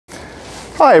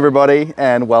Hi everybody,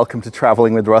 and welcome to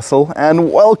Traveling with Russell,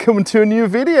 and welcome to a new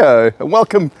video, and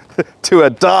welcome to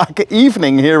a dark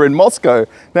evening here in Moscow.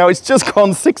 Now it's just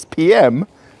gone 6 p.m.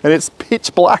 and it's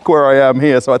pitch black where I am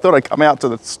here, so I thought I'd come out to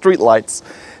the street lights.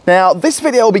 Now this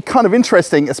video will be kind of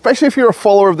interesting, especially if you're a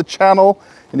follower of the channel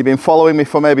and you've been following me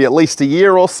for maybe at least a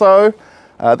year or so.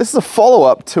 This is a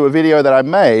follow-up to a video that I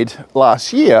made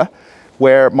last year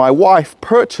where my wife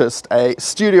purchased a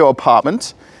studio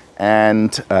apartment,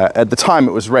 and at the time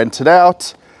it was rented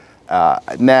out.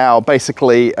 Now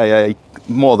basically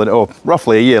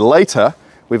roughly a year later,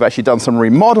 we've actually done some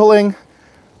remodeling.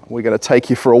 We're going to take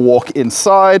you for a walk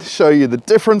inside, show you the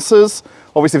differences.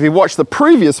 Obviously if you watch the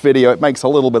previous video, it makes a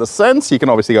little bit of sense. You can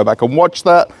obviously go back and watch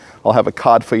that. I'll have a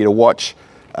card for you to watch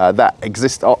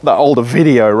that older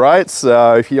video, right?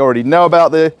 So if you already know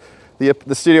about the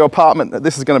studio apartment,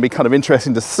 this is going to be kind of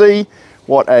interesting to see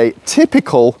what a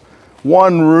typical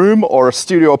one room or a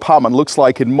studio apartment looks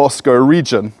like in Moscow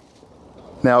region.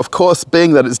 Now, of course,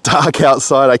 being that it's dark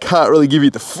outside, I can't really give you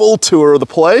the full tour of the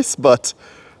place, but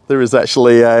there is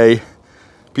actually a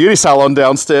beauty salon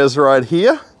downstairs right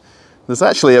here. There's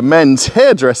actually a men's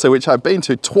hairdresser, which I've been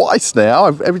to twice now.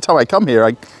 Every time I come here,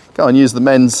 I go and use the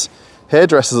men's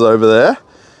hairdressers over there.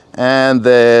 And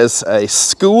there's a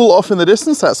school off in the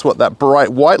distance. That's what that bright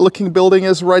white looking building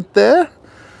is right there.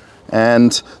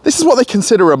 And this is what they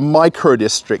consider a micro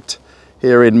district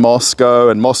here in Moscow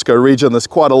and Moscow region. There's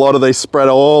quite a lot of these spread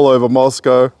all over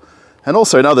Moscow and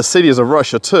also in other cities of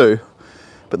Russia too.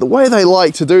 But the way they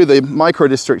like to do the micro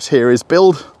districts here is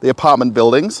build the apartment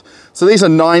buildings. So these are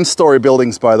 9-story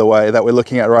buildings, by the way, that we're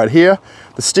looking at right here.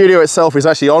 The studio itself is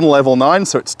actually on level 9,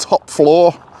 so it's top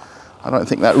floor. I don't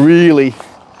think that really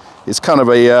is kind of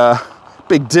a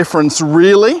big difference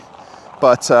really,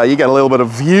 but you get a little bit of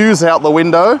views out the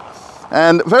window.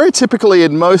 And very typically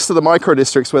in most of the micro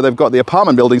districts where they've got the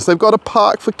apartment buildings, they've got a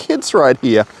park for kids right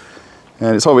here.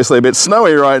 And it's obviously a bit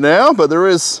snowy right now, but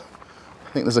I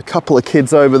think there's a couple of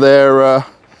kids over there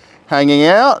hanging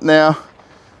out. Now,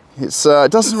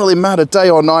 it doesn't really matter day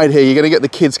or night here. You're going to get the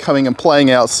kids coming and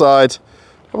playing outside.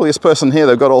 Probably this person here,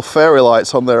 they've got all fairy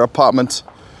lights on their apartment,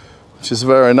 which is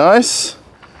very nice.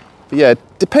 But yeah,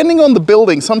 depending on the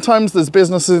building, sometimes there's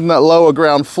businesses in that lower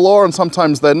ground floor and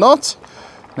sometimes they're not.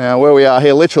 Now where we are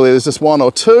here, literally there's just one or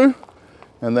two.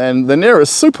 And then the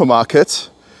nearest supermarket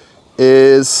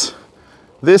is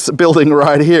this building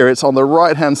right here. It's on the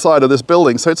right-hand side of this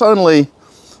building. So it's only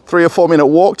 3 or 4 minute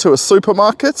walk to a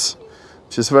supermarket,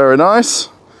 which is very nice.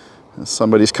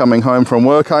 Somebody's coming home from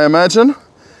work, I imagine.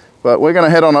 But we're gonna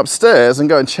head on upstairs and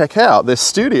go and check out this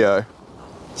studio.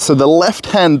 So the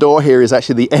left-hand door here is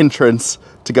actually the entrance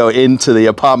to go into the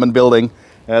apartment building.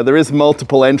 There is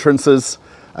multiple entrances,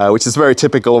 which is very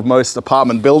typical of most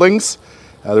apartment buildings.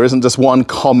 There isn't just one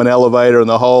common elevator and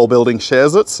the whole building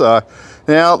shares it. So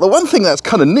now the one thing that's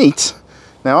kind of neat,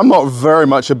 now I'm not very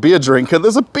much a beer drinker,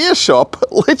 there's a beer shop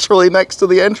literally next to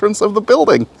the entrance of the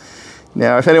building.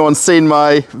 Now if anyone's seen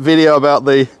my video about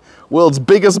the world's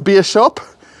biggest beer shop,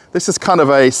 this is kind of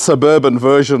a suburban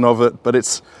version of it, but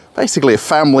it's basically a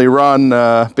family-run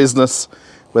business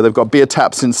where they've got beer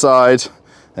taps inside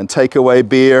and takeaway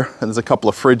beer, and there's a couple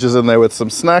of fridges in there with some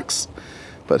snacks.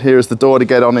 But here's the door to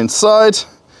get on inside,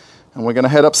 and we're going to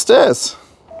head upstairs.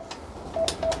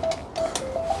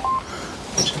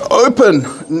 Open!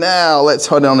 Now let's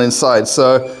head on inside.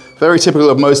 So very typical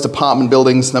of most apartment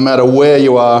buildings, no matter where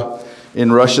you are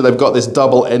in Russia, they've got this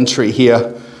double entry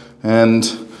here,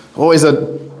 and always a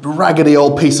raggedy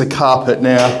old piece of carpet.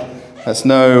 Now that's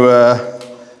no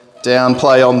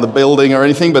downplay on the building or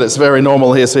anything, but it's very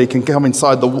normal here, so you can come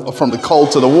inside from the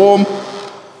cold to the warm.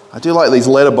 I do like these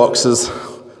letterboxes,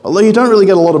 although you don't really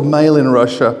get a lot of mail in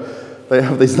Russia. They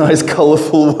have these nice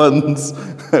colourful ones,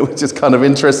 which is kind of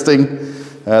interesting.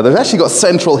 They've actually got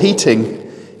central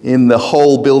heating in the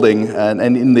whole building and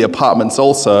in the apartments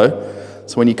also.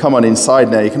 So when you come on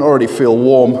inside now, you can already feel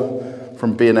warm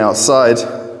from being outside.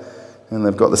 And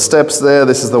they've got the steps there.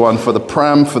 This is the one for the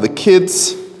pram for the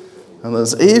kids. And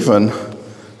there's even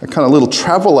a kind of little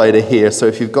travelator here. So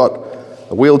if you've got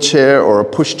a wheelchair or a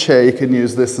push chair, you can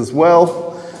use this as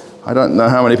well. I don't know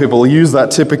how many people use that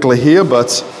typically here,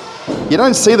 but you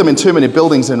don't see them in too many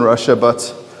buildings in Russia,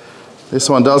 but this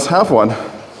one does have one.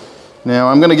 Now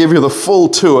I'm going to give you the full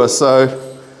tour,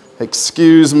 so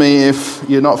excuse me if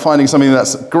you're not finding something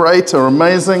that's great or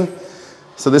amazing.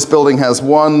 So this building has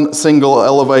one single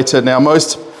elevator. Now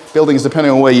most buildings,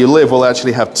 depending on where you live, will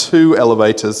actually have 2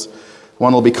 elevators.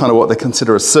 One will be kind of what they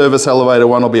consider a service elevator,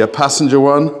 one will be a passenger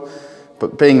one.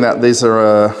 But being that these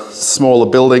are smaller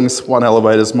buildings, 1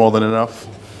 elevator is more than enough.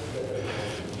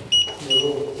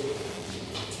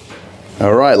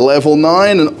 All right, level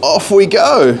 9, and off we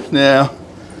go. Now,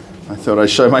 I thought I'd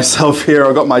show myself here.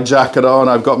 I've got my jacket on,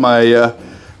 I've got my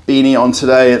beanie on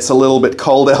today. It's a little bit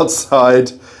cold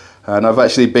outside, and I've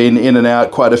actually been in and out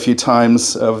quite a few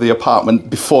times of the apartment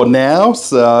before now.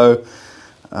 So,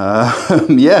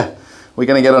 yeah, we're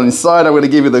gonna get on inside. I'm gonna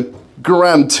give you the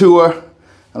grand tour,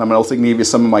 and I'm also gonna give you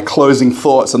some of my closing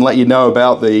thoughts and let you know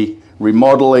about the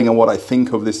remodeling and what I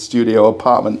think of this studio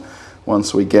apartment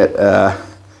once we get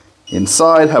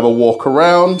inside, have a walk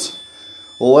around.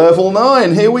 Level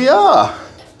 9, here we are.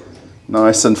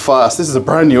 Nice and fast. This is a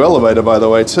brand new elevator, by the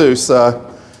way, too.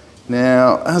 So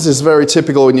now, as is very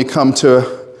typical when you come to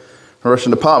a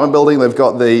Russian apartment building, they've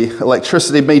got the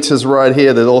electricity meters right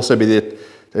here. There'll also be the,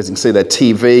 as you can see, their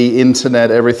TV,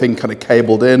 internet, everything kind of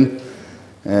cabled in.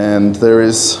 And there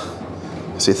is,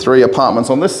 you see, 3 apartments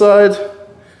on this side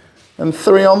and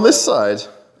 3 on this side.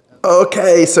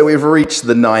 Okay, so we've reached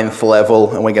the 9th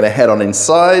level and we're going to head on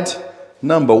inside.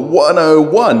 Number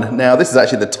 101. Now, this is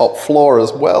actually the top floor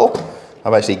as well.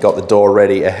 I've actually got the door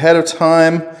ready ahead of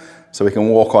time so we can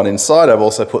walk on inside. I've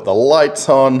also put the lights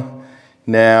on.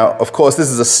 Now, of course,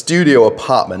 this is a studio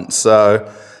apartment,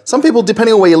 so some people,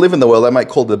 depending on where you live in the world, they might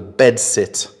call it a bed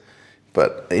sit.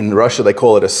 But in Russia, they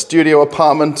call it a studio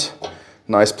apartment.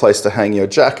 Nice place to hang your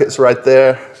jackets right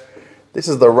there. This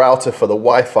is the router for the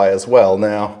Wi-Fi as well.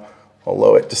 Now,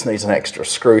 although it just needs an extra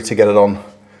screw to get it on,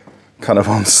 kind of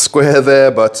on square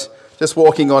there, but just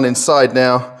walking on inside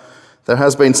now. There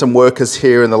has been some workers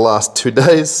here in the last 2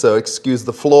 days, so excuse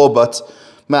the floor, but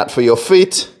mat for your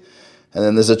feet. And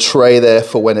then there's a tray there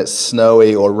for when it's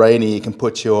snowy or rainy. You can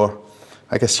put your,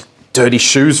 I guess, dirty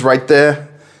shoes right there.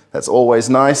 That's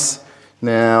always nice.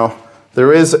 Now,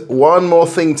 there is one more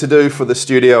thing to do for the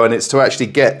studio, and it's to actually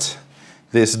get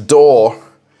this door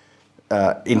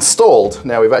installed.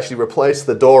 Now, we've actually replaced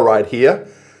the door right here,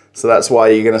 so that's why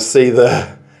you're going to see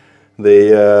the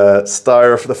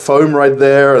styrofoam, the foam right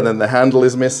there, and then the handle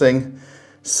is missing.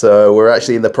 So we're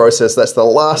actually in the process. That's the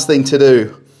last thing to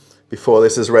do before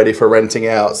this is ready for renting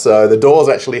out. So the door's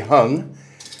actually hung,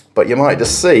 but you might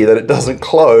just see that it doesn't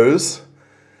close.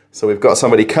 So we've got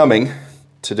somebody coming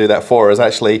to do that for us.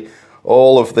 Actually,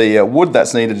 all of the wood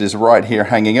that's needed is right here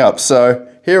hanging up. So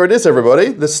here it is, everybody,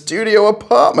 the studio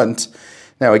apartment.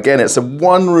 Now, again, it's a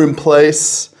one-room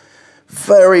place.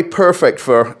 Very perfect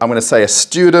for, I'm going to say, a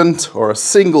student or a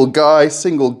single guy,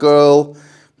 single girl,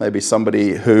 maybe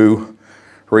somebody who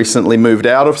recently moved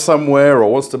out of somewhere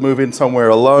or wants to move in somewhere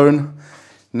alone.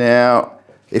 Now,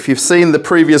 if you've seen the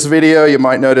previous video, you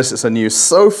might notice it's a new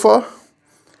sofa.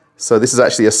 So this is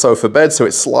actually a sofa bed, so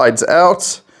it slides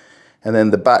out and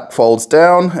then the back folds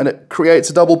down and it creates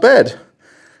a double bed,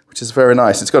 which is very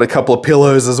nice. It's got a couple of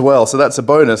pillows as well, so that's a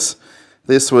bonus.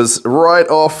 This was right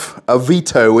off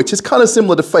Avito, which is kind of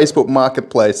similar to Facebook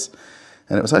Marketplace.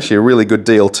 And it was actually a really good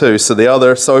deal too. So the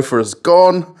other sofa is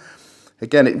gone.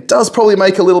 Again, it does probably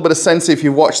make a little bit of sense if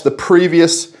you watched the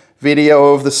previous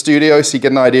video of the studio so you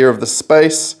get an idea of the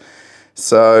space.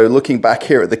 So looking back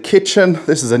here at the kitchen,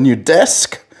 this is a new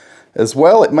desk as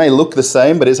well. It may look the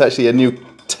same, but it's actually a new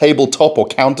tabletop or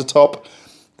countertop.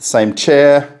 The same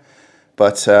chair.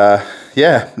 But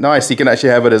yeah, nice. You can actually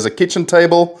have it as a kitchen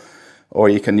table, or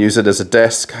you can use it as a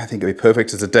desk. I think it'd be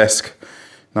perfect as a desk.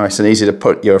 Nice and easy to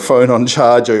put your phone on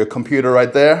charge or your computer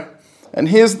right there. And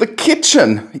here's the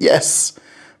kitchen. Yes,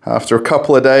 after a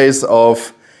couple of days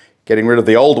of getting rid of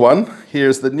the old one,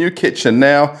 here's the new kitchen.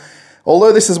 Now,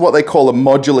 although this is what they call a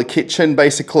modular kitchen,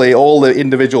 basically all the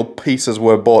individual pieces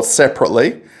were bought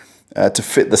separately to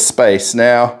fit the space.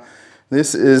 Now,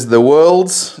 this is the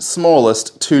world's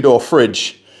smallest 2-door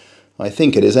fridge. I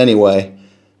think it is anyway.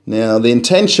 Now, the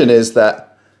intention is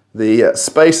that the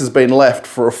space has been left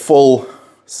for a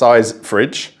full-size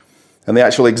fridge, and the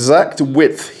actual exact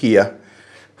width here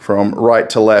from right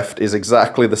to left is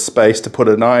exactly the space to put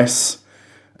a nice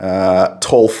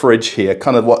tall fridge here,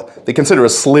 kind of what they consider a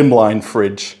slimline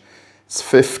fridge. It's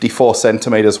 54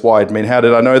 centimeters wide. I mean, how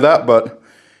did I know that? But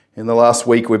in the last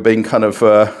week, we've been kind of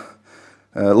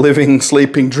living,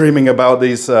 sleeping, dreaming about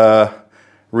these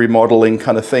remodeling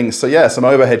kind of things. So yeah, some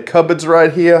overhead cupboards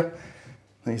right here.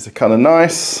 These are kind of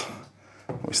nice.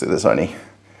 Obviously there's only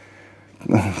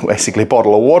basically a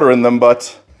bottle of water in them,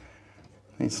 but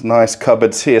these nice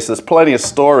cupboards here. So there's plenty of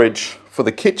storage for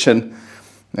the kitchen.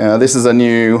 Now this is a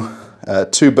new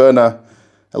 2-burner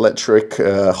electric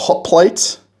hot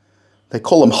plate. They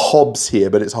call them hobs here,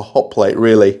 but it's a hot plate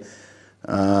really.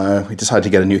 We decided to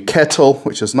get a new kettle,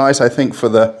 which is nice, I think, for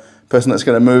the person that's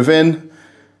going to move in.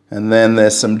 And then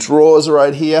there's some drawers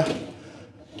right here.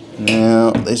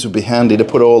 Now, these would be handy to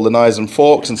put all the knives and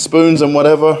forks and spoons and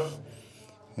whatever.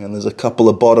 And there's a couple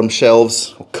of bottom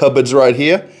shelves or cupboards right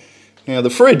here. Now the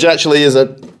fridge actually is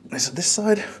it this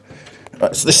side?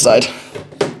 Right, it's this side.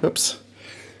 Oops.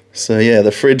 So yeah,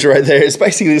 the fridge right there is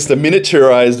basically just a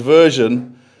miniaturized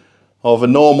version of a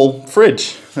normal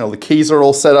fridge. Now the keys are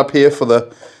all set up here for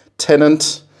the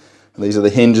tenant. These are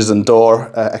the hinges and door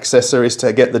accessories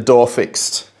to get the door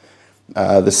fixed.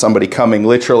 There's somebody coming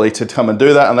literally to come and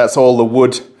do that, and that's all the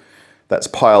wood that's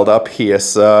piled up here.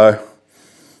 So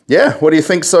yeah, what do you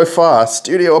think so far?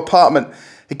 Studio apartment.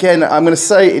 Again, I'm going to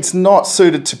say it's not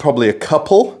suited to probably a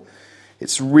couple.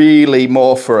 It's really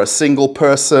more for a single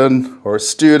person or a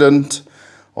student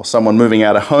or someone moving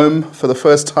out of home for the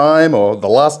first time or the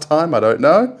last time, I don't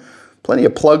know. Plenty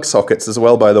of plug sockets as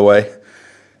well, by the way.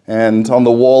 And on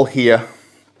the wall here,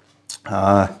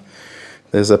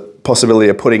 there's a possibility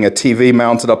of putting a TV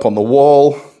mounted up on the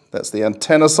wall. That's the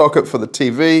antenna socket for the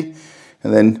TV.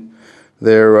 And then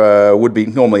there would be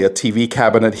normally a TV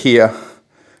cabinet here.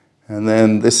 And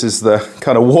then this is the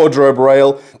kind of wardrobe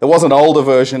rail. There was an older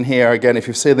version here. Again, if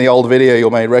you've seen the old video, you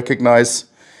may recognize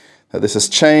that this has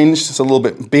changed. It's a little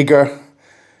bit bigger.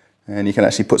 And you can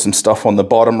actually put some stuff on the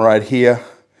bottom right here.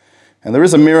 And there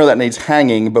is a mirror that needs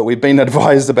hanging, but we've been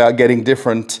advised about getting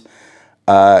different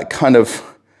kind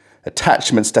of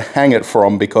attachments to hang it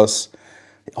from, because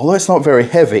although it's not very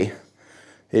heavy,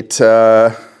 it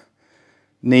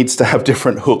needs to have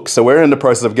different hooks. So we're in the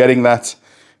process of getting that.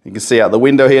 You can see out the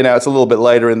window here now, it's a little bit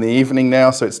later in the evening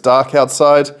now, so it's dark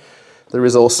outside. There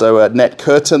is also a net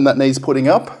curtain that needs putting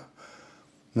up.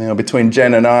 Now between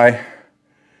Jen and I,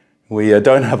 we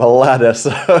don't have a ladder,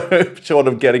 so short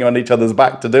of getting on each other's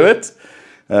back to do it.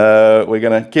 We're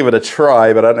going to give it a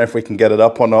try, but I don't know if we can get it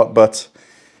up or not. But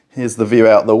here's the view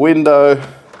out the window.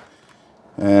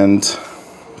 And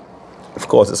of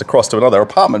course, it's across to another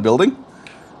apartment building.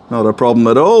 Not a problem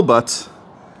at all, but...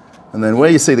 And then where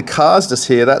you see the cars just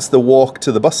here, that's the walk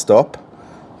to the bus stop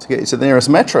to get you to the nearest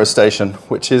metro station,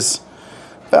 which is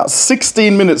about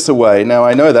 16 minutes away. Now,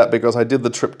 I know that because I did the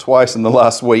trip twice in the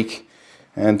last week.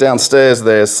 And downstairs,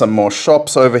 there's some more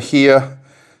shops over here.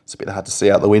 It's a bit hard to see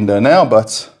out the window now,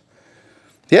 but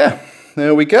yeah,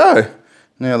 there we go.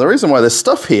 Now, the reason why there's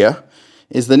stuff here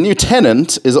is the new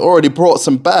tenant has already brought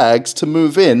some bags to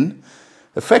move in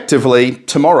effectively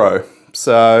tomorrow.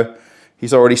 So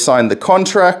he's already signed the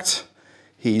contract.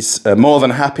 He's more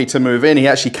than happy to move in. He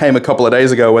actually came a couple of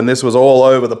days ago when this was all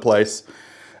over the place.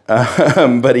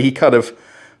 But he kind of,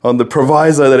 on the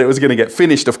proviso that it was going to get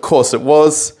finished, of course it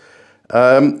was.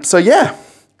 So yeah,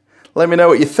 let me know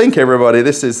what you think, everybody.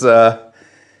 This is,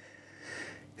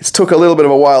 it's took a little bit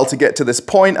of a while to get to this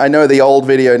point. I know the old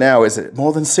video now is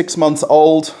more than 6 months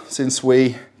old since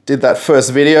we did that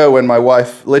first video when my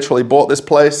wife literally bought this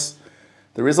place.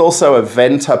 There is also a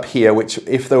vent up here, which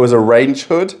if there was a range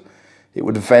hood, it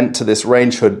would vent to this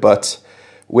range hood, but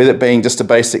with it being just a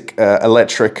basic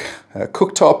electric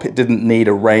cooktop, it didn't need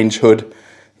a range hood.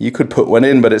 You could put one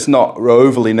in, but it's not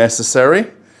overly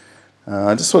necessary.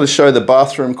 I just want to show the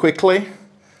bathroom quickly.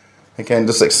 Again,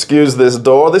 just excuse this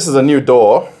door. This is a new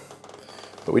door,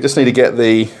 but we just need to get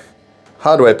the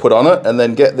hardware put on it and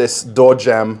then get this door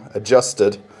jamb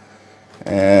adjusted.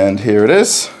 And here it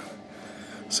is.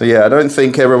 So yeah, I don't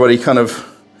think everybody kind of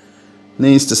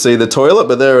needs to see the toilet,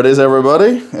 but there it is,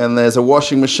 everybody. And there's a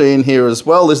washing machine here as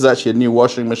well. This is actually a new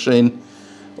washing machine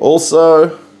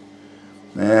also.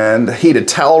 And a heated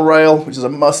towel rail, which is a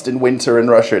must in winter in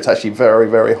Russia. It's actually very,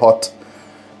 very hot.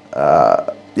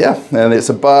 Yeah, and it's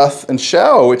a bath and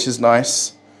shower, which is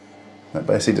nice. That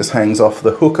basically just hangs off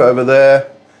the hook over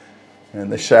there. And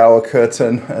the shower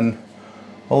curtain. And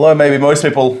although maybe most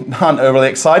people aren't overly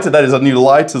excited, that is a new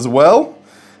light as well.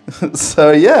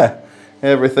 So yeah,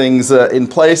 everything's in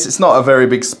place. It's not a very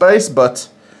big space, but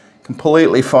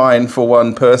completely fine for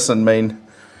one person. I mean,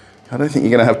 I don't think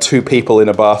you're going to have two people in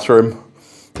a bathroom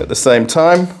at the same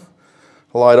time.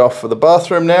 Light off for the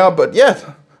bathroom now, but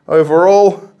yeah,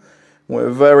 overall,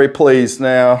 we're very pleased.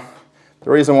 Now,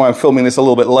 the reason why I'm filming this a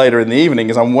little bit later in the evening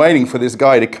is I'm waiting for this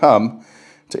guy to come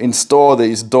to install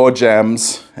these door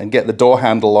jambs and get the door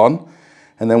handle on,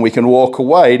 and then we can walk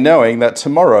away knowing that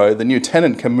tomorrow the new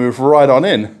tenant can move right on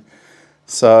in.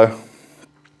 So,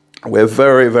 we're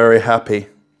very, very happy.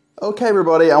 Okay,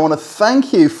 everybody, I want to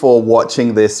thank you for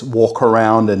watching this walk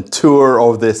around and tour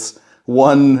of this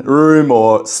one room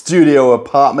or studio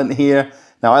apartment here.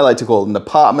 Now, I like to call it an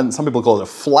apartment. Some people call it a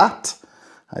flat.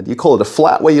 Do you call it a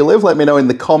flat where you live? Let me know in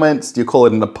the comments. Do you call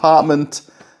it an apartment?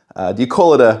 Do you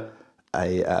call it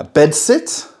a bed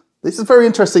sit? This is very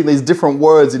interesting, these different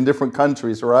words in different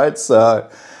countries, right? So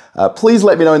please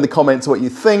let me know in the comments what you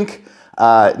think.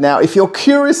 Now, if you're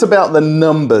curious about the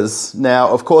numbers, now,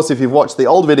 of course, if you've watched the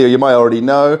old video, you might already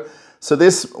know. So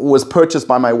this was purchased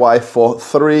by my wife for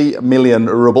 3 million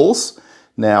rubles.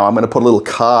 Now, I'm going to put a little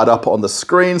card up on the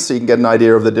screen so you can get an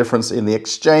idea of the difference in the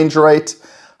exchange rate.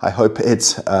 I hope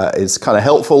it's kind of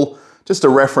helpful just to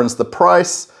reference the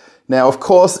price. Now, of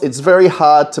course, it's very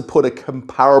hard to put a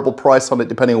comparable price on it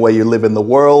depending on where you live in the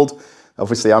world.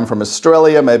 Obviously, I'm from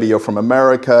Australia, maybe you're from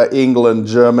America, England,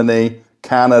 Germany,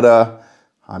 Canada.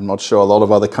 I'm not sure a lot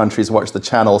of other countries watch the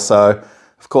channel, so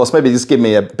of course, maybe just give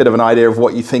me a bit of an idea of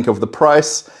what you think of the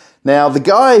price. Now, the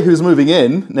guy who's moving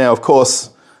in, now, of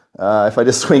course, if I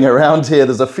just swing around here,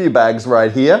 there's a few bags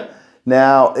right here.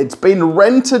 Now, it's been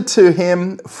rented to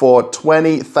him for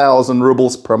 20,000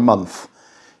 rubles per month.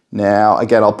 Now,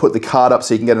 again, I'll put the card up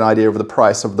so you can get an idea of the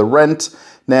price of the rent.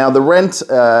 Now, the rent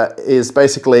is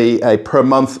basically a per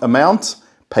month amount,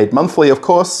 paid monthly, of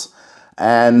course,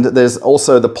 and there's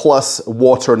also the plus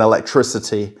water and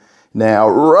electricity. Now,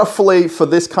 roughly for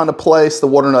this kind of place, the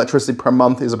water and electricity per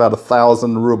month is about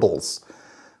 1,000 rubles,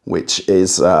 which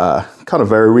is kind of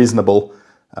very reasonable.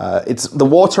 The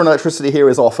water and electricity here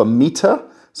is off a meter,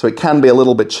 so it can be a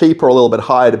little bit cheaper or a little bit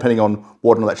higher depending on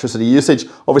water and electricity usage.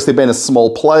 Obviously, being a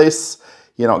small place,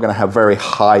 you're not going to have very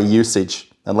high usage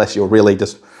unless you're really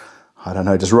just, I don't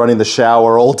know, just running the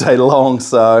shower all day long.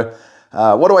 So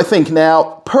what do I think?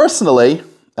 Now, personally,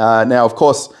 now, of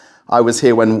course, I was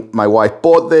here when my wife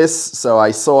bought this, so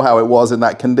I saw how it was in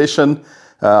that condition.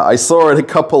 I saw it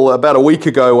about a week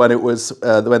ago when it was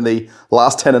when the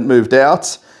last tenant moved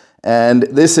out, and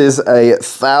this is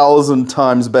 1,000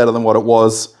 times better than what it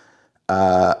was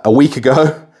a week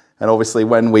ago. And obviously,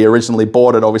 when we originally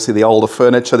bought it, obviously the older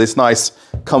furniture, this nice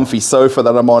comfy sofa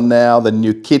that I'm on now, the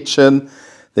new kitchen,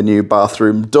 the new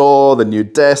bathroom door, the new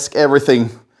desk,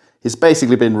 everything has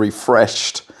basically been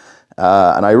refreshed.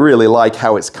 And I really like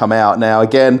how it's come out. Now,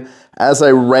 again, as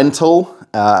a rental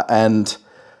and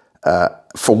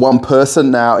for one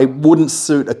person, now it wouldn't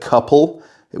suit a couple.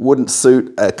 It wouldn't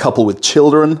suit a couple with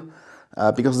children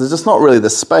because there's just not really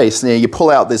the space. Now, you pull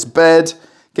out this bed,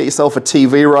 get yourself a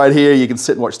TV right here. You can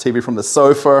sit and watch TV from the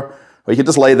sofa, or you can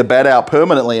just lay the bed out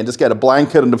permanently and just get a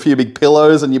blanket and a few big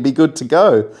pillows and you'd be good to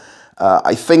go.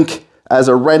 I think as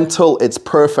a rental, it's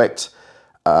perfect.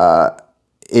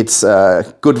 It's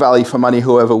good value for money,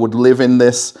 whoever would live in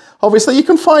this. Obviously, you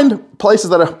can find places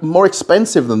that are more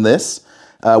expensive than this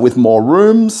with more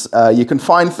rooms. You can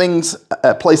find things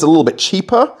at places a little bit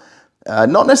cheaper.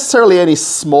 Not necessarily any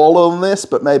smaller than this,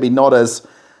 but maybe not as,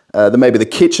 maybe the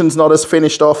kitchen's not as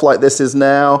finished off like this is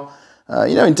now.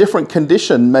 You know, in different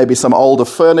condition, maybe some older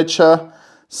furniture.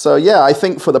 So yeah, I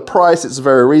think for the price, it's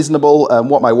very reasonable.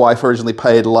 What my wife originally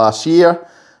paid last year,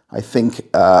 I think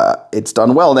it's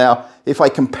done well. Now, if I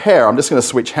compare, I'm just going to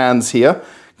switch hands here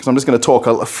because I'm just going to talk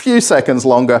a few seconds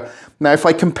longer. Now, if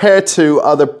I compare to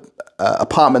other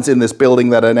apartments in this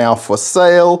building that are now for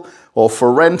sale or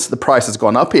for rent, the price has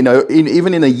gone up, you know,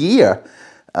 even in a year,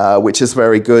 which is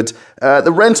very good.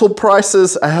 The rental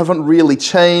prices haven't really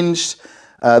changed.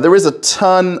 There is a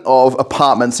ton of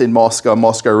apartments in Moscow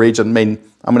region. I mean,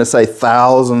 I'm going to say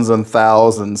thousands and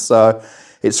thousands. So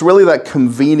it's really that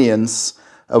convenience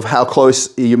of how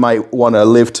close you might want to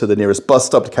live to the nearest bus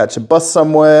stop to catch a bus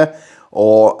somewhere,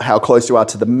 or how close you are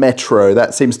to the metro.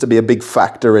 That seems to be a big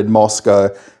factor in Moscow,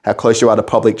 how close you are to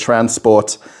public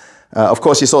transport. Of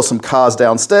course, you saw some cars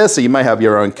downstairs, so you may have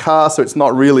your own car, so it's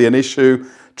not really an issue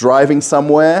driving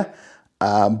somewhere.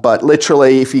 But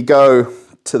literally, if you go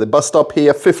to the bus stop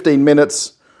here, 15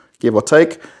 minutes, give or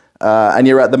take, and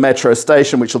you're at the metro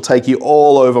station, which will take you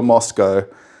all over Moscow.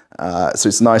 So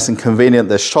it's nice and convenient.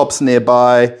 There's shops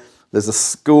nearby. There's a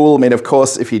school. I mean, of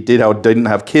course, if you didn't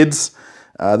have kids,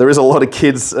 there is a lot of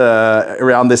kids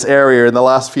around this area. In the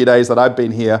last few days that I've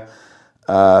been here,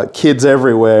 kids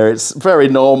everywhere. It's very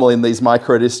normal in these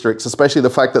micro districts, especially the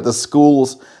fact that the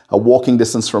schools are walking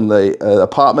distance from the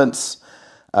apartments.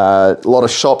 A lot of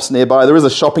shops nearby. There is a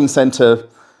shopping center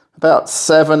about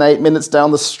 7-8 minutes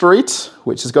down the street,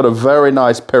 which has got a very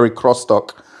nice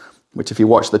Perikrosstok, which if you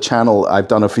watch the channel, I've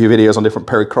done a few videos on different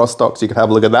Perikrostoks. You can have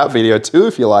a look at that video too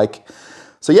if you like.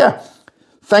 So yeah,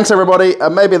 thanks everybody.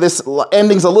 Maybe this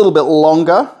ending's a little bit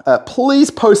longer.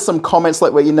 Please post some comments,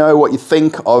 let me know what you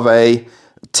think of a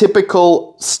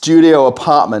typical studio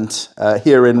apartment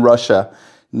here in Russia.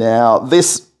 Now,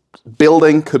 this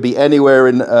building could be anywhere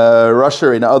in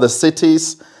Russia, in other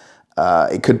cities.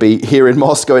 It could be here in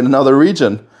Moscow in another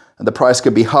region. And the price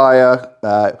could be higher,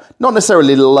 not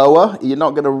necessarily lower. You're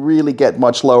not going to really get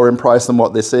much lower in price than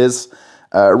what this is.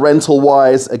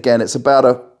 Rental-wise, again, it's about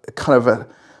a kind of a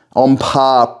on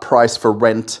par price for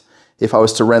rent if I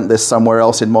was to rent this somewhere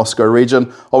else in Moscow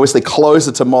region. Obviously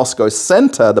closer to Moscow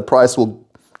center, the price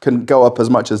can go up as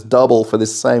much as double for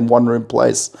this same one-room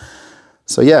place.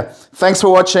 So yeah, thanks for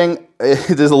watching. It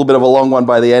is a little bit of a long one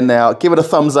by the end now. Give it a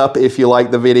thumbs up if you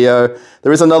like the video.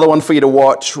 There is another one for you to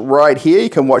watch right here. You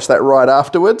can watch that right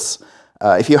afterwards.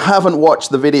 If you haven't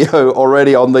watched the video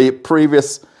already on the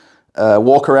previous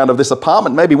walk around of this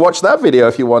apartment, maybe watch that video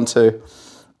if you want to.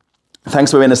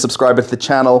 Thanks for being a subscriber to the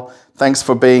channel. Thanks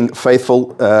for being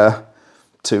faithful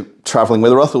to Traveling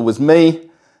with Russell with me.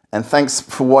 And thanks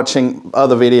for watching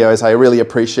other videos. I really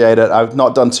appreciate it. I've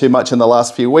not done too much in the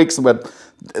last few weeks, but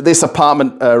this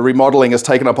apartment remodeling has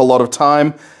taken up a lot of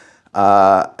time.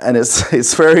 And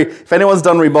it's very, if anyone's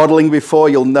done remodeling before,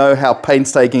 you'll know how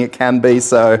painstaking it can be.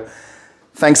 So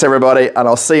thanks everybody, and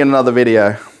I'll see you in another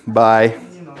video. Bye.